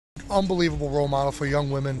unbelievable role model for young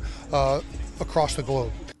women across the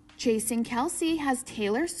globe. Jason Kelce has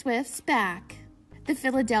Taylor Swift's back. The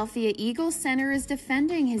Philadelphia Eagles center is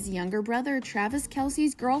defending his younger brother Travis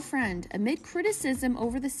Kelce's girlfriend amid criticism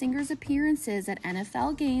over the singer's appearances at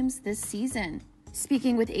NFL games this season.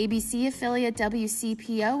 Speaking with ABC affiliate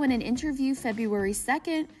WCPO in an interview February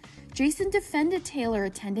 2nd, Jason defended Taylor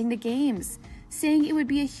attending the games, saying it would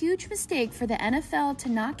be a huge mistake for the NFL to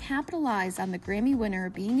not capitalize on the Grammy winner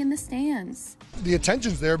being in the stands. The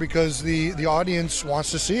attention's there because the audience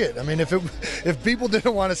wants to see it. I mean, if people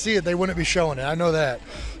didn't want to see it, they wouldn't be showing it. I know that.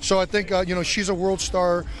 So I think she's a world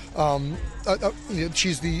star.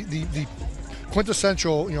 She's the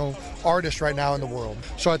quintessential artist right now in the world.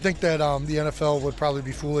 So I think that the NFL would probably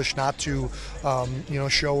be foolish not to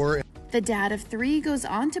show her. The dad of 3 goes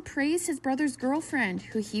on to praise his brother's girlfriend,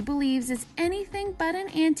 who he believes is anything but an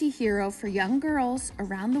anti-hero for young girls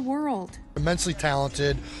around the world. Immensely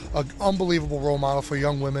talented, an unbelievable role model for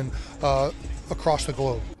young women across the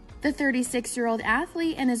globe. The 36-year-old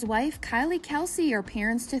athlete and his wife, Kylie Kelce, are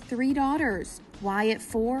parents to 3 daughters, Wyatt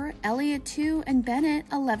 4, Elliot 2, and Bennett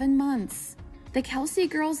 11 months. The Kelce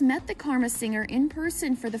girls met the Karma singer in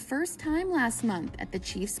person for the first time last month at the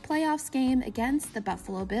Chiefs playoffs game against the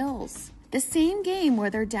Buffalo Bills. The same game where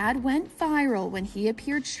their dad went viral when he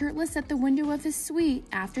appeared shirtless at the window of his suite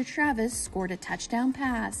after Travis scored a touchdown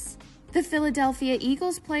pass. The Philadelphia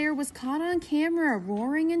Eagles player was caught on camera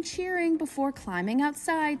roaring and cheering before climbing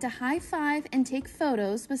outside to high-five and take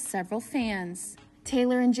photos with several fans.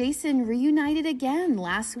 Taylor and Jason reunited again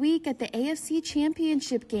last week at the AFC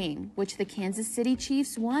Championship game, which the Kansas City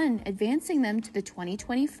Chiefs won, advancing them to the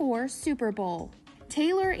 2024 Super Bowl.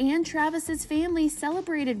 Taylor and Travis's family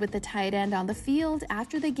celebrated with the tight end on the field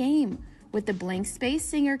after the game, with the Blank Space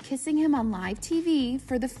singer kissing him on live TV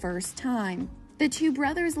for the first time. The 2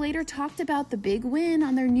 brothers later talked about the big win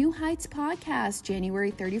on their New Heights podcast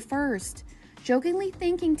January 31st, jokingly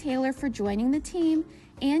thanking Taylor for joining the team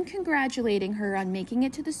and congratulating her on making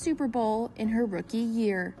it to the Super Bowl in her rookie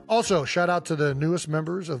year. Also, shout out to the newest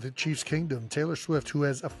members of the Chiefs Kingdom, Taylor Swift, who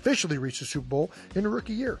has officially reached the Super Bowl in her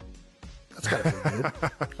rookie year. That's gotta feel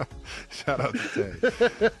good. Shout out to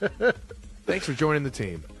Tay. Thanks for joining the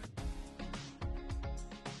team.